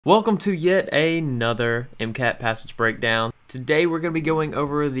Welcome to yet another MCAT passage breakdown. Today we're going to be going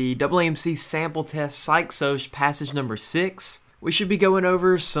over the AAMC sample test Psych Soc passage number 6. We should be going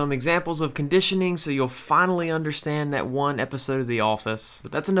over some examples of conditioning so you'll finally understand that one episode of The Office.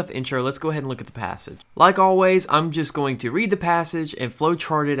 But that's enough intro, let's go ahead and look at the passage. Like always, I'm just going to read the passage and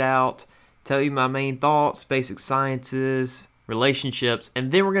flowchart it out, tell you my main thoughts, basic sciences, relationships,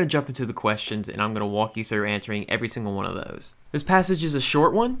 and then we're going to jump into the questions and I'm going to walk you through answering every single one of those. This passage is a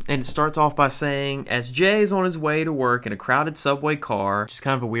short one, and it starts off by saying, as Jay is on his way to work in a crowded subway car, which is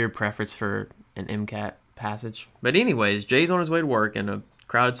kind of a weird preference for an MCAT passage. But anyways, Jay's on his way to work in a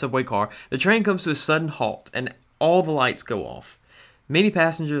crowded subway car. The train comes to a sudden halt, and all the lights go off. Many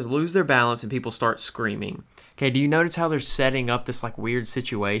passengers lose their balance, and people start screaming. Okay, do you notice how they're setting up this weird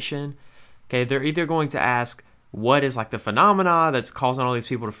situation? Okay, they're either going to ask, what is the phenomena that's causing all these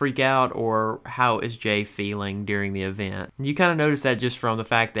people to freak out, or how is Jay feeling during the event? You kind of notice that just from the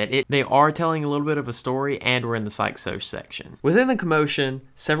fact that they are telling a little bit of a story and we're in the Psych Soc section. Within the commotion,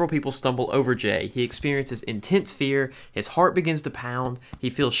 several people stumble over Jay. He experiences intense fear, his heart begins to pound, he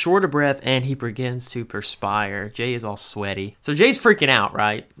feels short of breath, and he begins to perspire. Jay is all sweaty. So Jay's freaking out,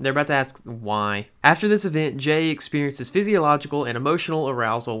 right? They're about to ask why. After this event, Jay experiences physiological and emotional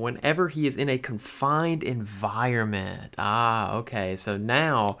arousal whenever he is in a confined environment. Okay, so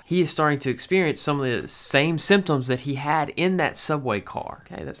now he is starting to experience some of the same symptoms that he had in that subway car.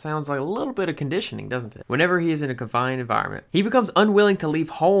 Okay, that sounds like a little bit of conditioning, doesn't it? Whenever he is in a confined environment, he becomes unwilling to leave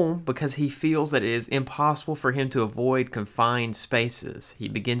home because he feels that it is impossible for him to avoid confined spaces. He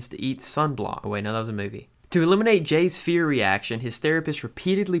begins to eat sunblock. Oh wait, no, that was a movie. To eliminate Jay's fear reaction, his therapist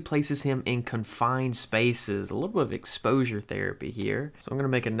repeatedly places him in confined spaces. A little bit of exposure therapy here. So I'm going to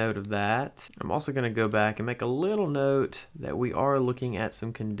make a note of that. I'm also going to go back and make a little note that we are looking at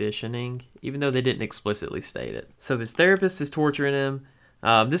some conditioning, even though they didn't explicitly state it. So his therapist is torturing him.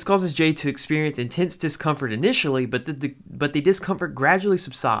 This causes Jay to experience intense discomfort initially, but the discomfort gradually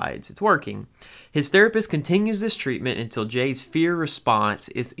subsides. It's working. His therapist continues this treatment until Jay's fear response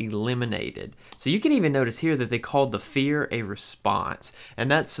is eliminated. So you can even notice here that they called the fear a response,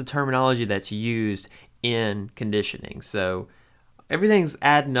 and that's the terminology that's used in conditioning. So everything's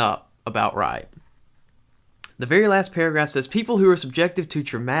adding up about right. The very last paragraph says, people who are subjective to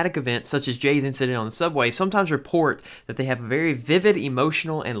traumatic events such as Jay's incident on the subway sometimes report that they have a very vivid,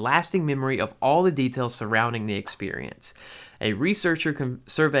 emotional, and lasting memory of all the details surrounding the experience. A researcher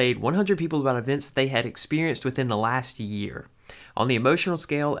surveyed 100 people about events they had experienced within the last year. On the emotional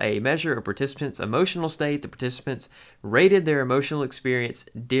scale, a measure of participants' emotional state, the participants rated their emotional experience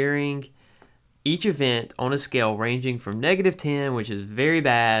during each event on a scale ranging from -10, which is very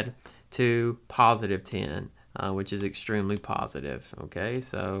bad, to +10. Which is extremely positive. Okay,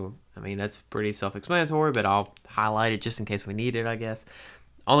 so that's pretty self-explanatory, but I'll highlight it just in case we need it, I guess.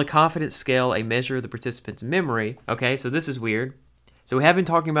 On the confidence scale, a measure of the participant's memory. Okay, so this is weird. So we have been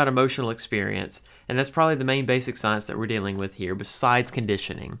talking about emotional experience, and that's probably the main basic science that we're dealing with here, besides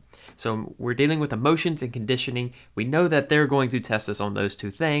conditioning. So we're dealing with emotions and conditioning. We know that they're going to test us on those two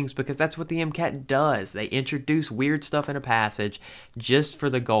things because that's what the MCAT does. They introduce weird stuff in a passage just for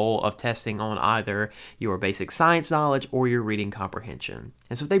the goal of testing on either your basic science knowledge or your reading comprehension.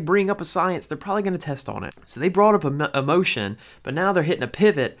 And so if they bring up a science, they're probably going to test on it. So they brought up emotion, but now they're hitting a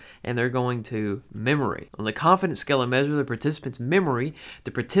pivot and they're going to memory. On the confidence scale, a measure of the participant's memory,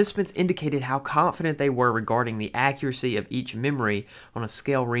 the participants indicated how confident they were regarding the accuracy of each memory on a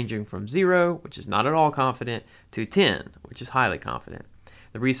scale ranging from 0, which is not at all confident, to 10, which is highly confident.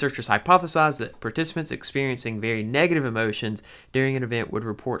 The researchers hypothesized that participants experiencing very negative emotions during an event would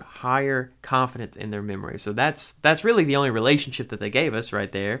report higher confidence in their memory. So that's really the only relationship that they gave us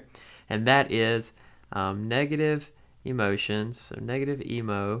right there, and that is negative emotions. So negative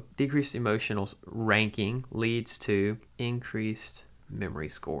emo, decreased emotional ranking leads to increased memory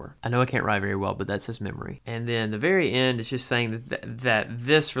score. I know I can't write very well, but that says memory. And then the very end is just saying that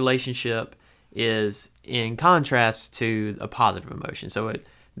this relationship is in contrast to a positive emotion. So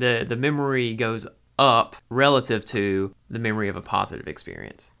the memory goes up relative to the memory of a positive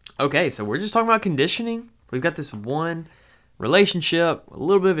experience. Okay, so we're just talking about conditioning. We've got this one relationship, a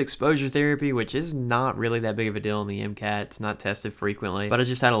little bit of exposure therapy, which is not really that big of a deal in the MCAT. It's not tested frequently, but I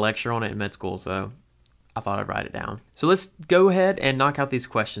just had a lecture on it in med school, so I thought I'd write it down. So let's go ahead and knock out these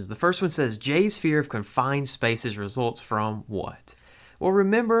questions. The first one says, Jay's fear of confined spaces results from what? Well,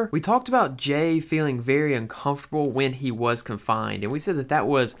 remember, we talked about Jay feeling very uncomfortable when he was confined, and we said that that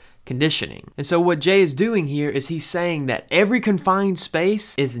was conditioning. And so what Jay is doing here is he's saying that every confined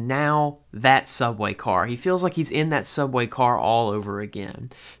space is now that subway car. He feels like he's in that subway car all over again.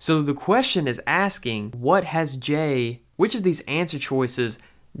 So the question is asking, which of these answer choices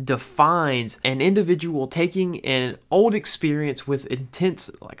defines an individual taking an old experience with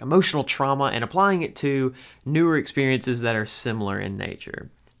intense like emotional trauma and applying it to newer experiences that are similar in nature.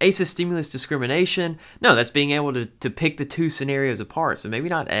 A says stimulus discrimination. No, that's being able to pick the two scenarios apart. So maybe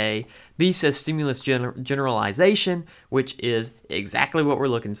not A. B says stimulus generalization, which is exactly what we're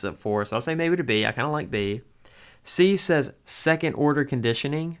looking for. So I'll say maybe to B. I kind of like B. C says second order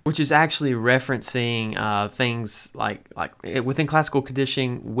conditioning, which is actually referencing things like within classical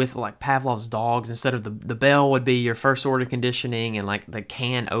conditioning with like Pavlov's dogs. Instead of the bell would be your first order conditioning, and like the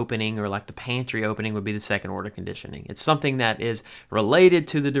can opening or like the pantry opening would be the second order conditioning. It's something that is related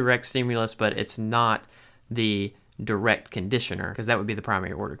to the direct stimulus, but it's not the direct conditioner, because that would be the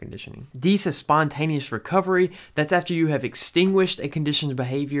primary order conditioning. D says spontaneous recovery. That's after you have extinguished a conditioned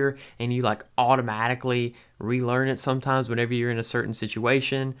behavior and you like automatically relearn it sometimes whenever you're in a certain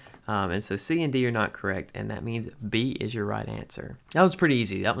situation. And so C and D are not correct, and that means B is your right answer. That was pretty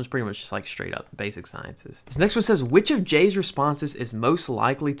easy. That was pretty much just like straight up basic sciences. This next one says, which of J's responses is most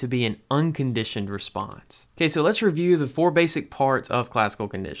likely to be an unconditioned response? Okay, so let's review the 4 basic parts of classical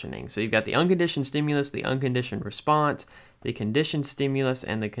conditioning. So you've got the unconditioned stimulus, the unconditioned response, the conditioned stimulus,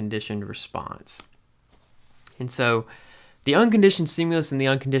 and the conditioned response. And so the unconditioned stimulus and the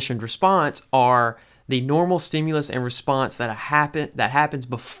unconditioned response are the normal stimulus and response that happens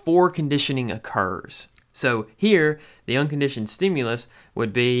before conditioning occurs. So here, the unconditioned stimulus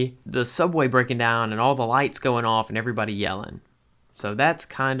would be the subway breaking down and all the lights going off and everybody yelling. So that's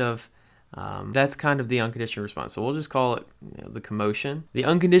kind of the unconditioned response. So we'll just call it the commotion. The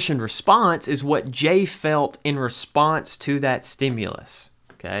unconditioned response is what Jay felt in response to that stimulus.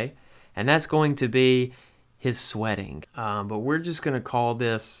 Okay, and that's going to be his sweating. But we're just going to call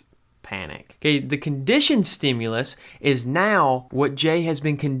this panic. Okay, the conditioned stimulus is now what Jay has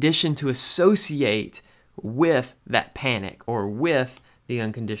been conditioned to associate with that panic or with the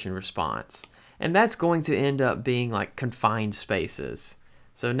unconditioned response. And that's going to end up being like confined spaces.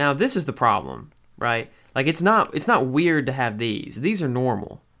 So now this is the problem, right? Like it's not weird to have these. These are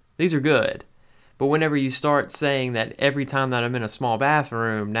normal. These are good. But whenever you start saying that every time that I'm in a small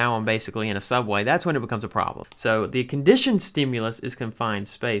bathroom, now I'm basically in a subway, that's when it becomes a problem. So the conditioned stimulus is confined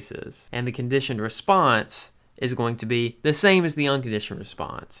spaces, and the conditioned response is going to be the same as the unconditioned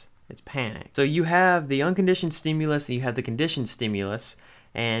response. It's panic. So you have the unconditioned stimulus, and you have the conditioned stimulus,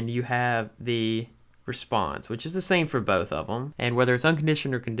 and you have the response, which is the same for both of them. And whether it's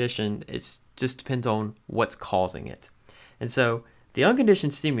unconditioned or conditioned, it just depends on what's causing it. And so the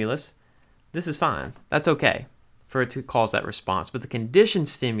unconditioned stimulus, this is fine. That's okay for it to cause that response. But the conditioned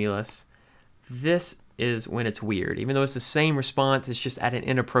stimulus, this is when it's weird. Even though it's the same response, it's just at an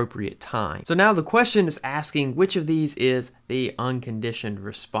inappropriate time. So now the question is asking which of these is the unconditioned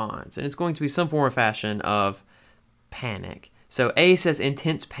response. And it's going to be some form or fashion of panic. So A says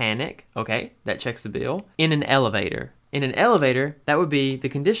intense panic. Okay, that checks the bill. In an elevator. In an elevator, that would be the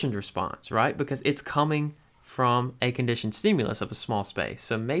conditioned response, right? Because it's coming from a conditioned stimulus of a small space.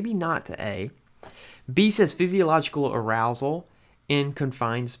 So maybe not to A. B says physiological arousal in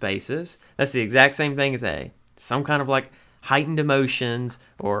confined spaces. That's the exact same thing as A. Some kind of like heightened emotions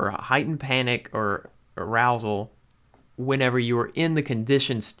or heightened panic or arousal whenever you are in the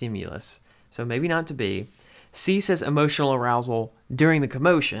conditioned stimulus. So maybe not to B. C says emotional arousal during the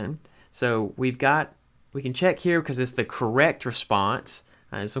commotion. So we can check here because it's the correct response.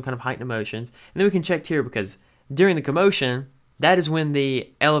 Some kind of heightened emotions. And then we can check here because during the commotion, that is when the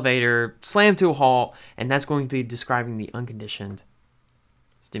elevator slammed to a halt, and that's going to be describing the unconditioned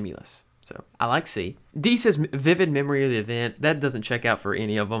stimulus. So I like C. D says vivid memory of the event. That doesn't check out for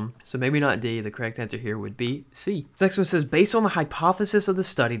any of them. So maybe not D. The correct answer here would be C. This next one says, based on the hypothesis of the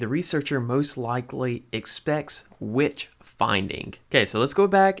study, the researcher most likely expects which finding? Okay, so let's go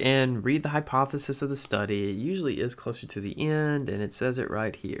back and read the hypothesis of the study. It usually is closer to the end, and it says it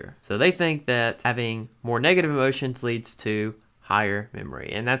right here. So they think that having more negative emotions leads to higher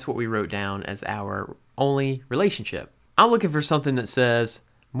memory, and that's what we wrote down as our only relationship. I'm looking for something that says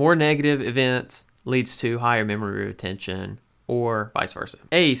more negative events leads to higher memory retention, or vice versa.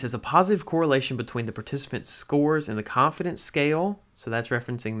 A says a positive correlation between the participants' scores and the confidence scale. So that's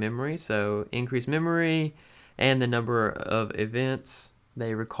referencing memory. So increased memory and the number of events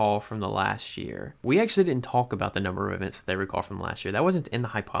they recall from the last year. We actually didn't talk about the number of events that they recall from last year. That wasn't in the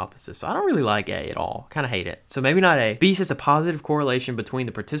hypothesis, so I don't really like A at all. Kind of hate it. So maybe not A. B says a positive correlation between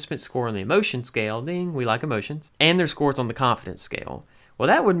the participant score on the emotion scale, ding, we like emotions, and their scores on the confidence scale. Well,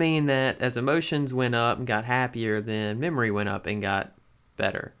 that would mean that as emotions went up and got happier, then memory went up and got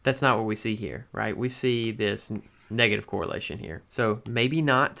better. That's not what we see here, right? We see this negative correlation here. So maybe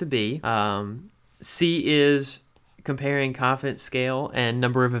not to B. C is comparing confidence scale and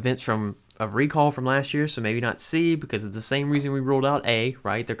number of events from a recall from last year, so maybe not C because it's the same reason we ruled out A,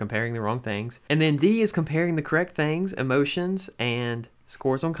 right? They're comparing the wrong things. And then D is comparing the correct things, emotions, and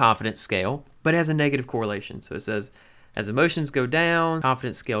scores on confidence scale, but it has a negative correlation. So it says as emotions go down,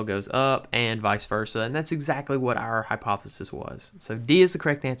 confidence scale goes up, and vice versa. And that's exactly what our hypothesis was. So D is the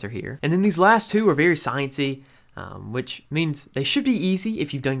correct answer here. And then these last two are very sciencey, which means they should be easy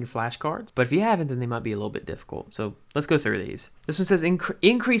if you've done your flashcards. But if you haven't, then they might be a little bit difficult. So let's go through these. This one says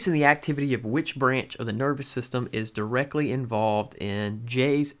increase in the activity of which branch of the nervous system is directly involved in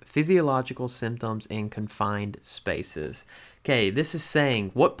J's physiological symptoms in confined spaces. Okay, this is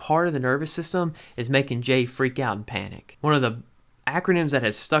saying what part of the nervous system is making Jay freak out and panic. One of the acronyms that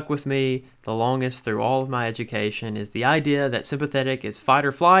has stuck with me the longest through all of my education is the idea that sympathetic is fight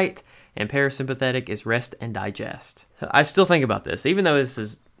or flight and parasympathetic is rest and digest. I still think about this, even though this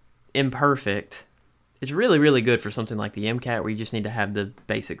is imperfect. It's really, really good for something like the MCAT where you just need to have the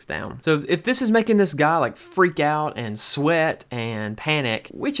basics down. So if this is making this guy like freak out and sweat and panic,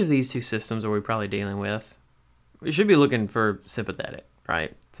 which of these two systems are we probably dealing with? We should be looking for sympathetic,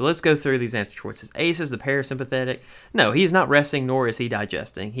 right? So let's go through these answer choices. A says the parasympathetic. No, he is not resting, nor is he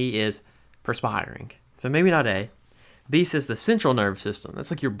digesting. He is perspiring. So maybe not A. B says the central nervous system. That's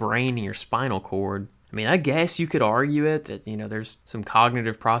like your brain and your spinal cord. I mean, I guess you could argue it that, you know, there's some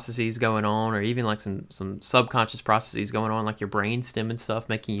cognitive processes going on, or even like some subconscious processes going on, like your brainstem and stuff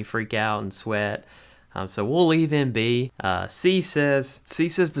making you freak out and sweat. So we'll leave in B. C says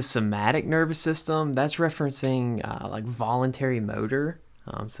the somatic nervous system. That's referencing like voluntary motor.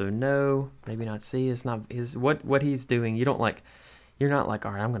 So no, maybe not C. It's not his what he's doing. You're not like,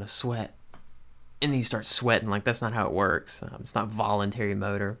 all right, I'm gonna sweat, and then you start sweating. Like, that's not how it works. It's not voluntary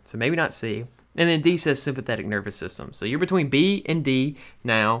motor. So maybe not C. And then D says sympathetic nervous system. So you're between B and D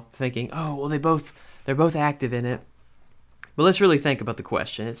now, thinking, oh well, they're both active in it. But let's really think about the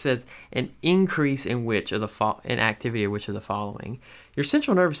question. It says an increase in which of in activity of which of the following. Your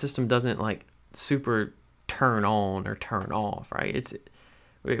central nervous system doesn't like super turn on or turn off, right? It's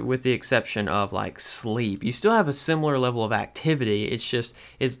with the exception of like sleep. You still have a similar level of activity. It's just,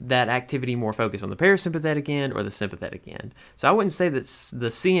 is that activity more focused on the parasympathetic end or the sympathetic end? So I wouldn't say that the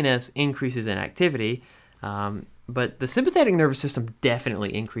CNS increases in activity, but the sympathetic nervous system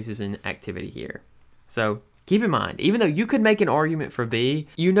definitely increases in activity here. So keep in mind, even though you could make an argument for B,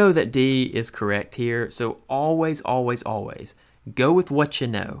 you know that D is correct here. So always, always, always go with what you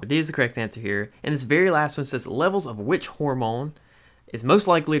know. D is the correct answer here. And this very last one says levels of which hormone is most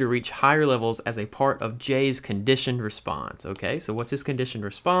likely to reach higher levels as a part of J's conditioned response. Okay, so what's his conditioned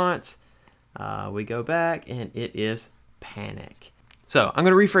response? We go back and it is panic. So I'm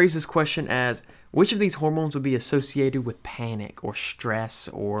going to rephrase this question as, which of these hormones would be associated with panic or stress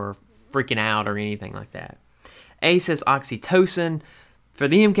or freaking out or anything like that? A says oxytocin. For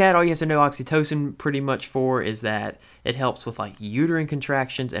the MCAT, all you have to know oxytocin pretty much for is that it helps with like uterine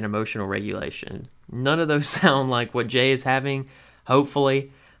contractions and emotional regulation. None of those sound like what Jay is having,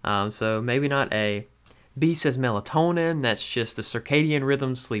 hopefully. So maybe not A. B says melatonin. That's just the circadian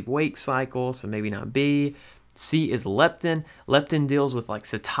rhythm sleep-wake cycle, so maybe not B. C is leptin. Leptin deals with like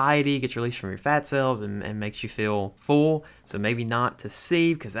satiety, gets released from your fat cells and makes you feel full. So maybe not to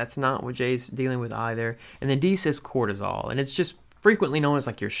C, because that's not what Jay's dealing with either. And then D says cortisol, and it's just frequently known as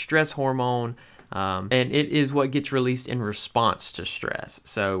like your stress hormone, and it is what gets released in response to stress.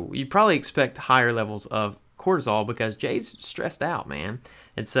 So you probably expect higher levels of cortisol because Jay's stressed out, man.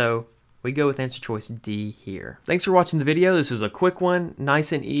 And so we go with answer choice D here. Thanks for watching the video. This was a quick one,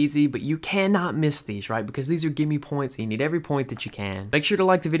 nice and easy, but you cannot miss these, right? Because these are gimme points. You need every point that you can. Make sure to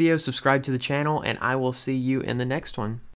like the video, subscribe to the channel, and I will see you in the next one.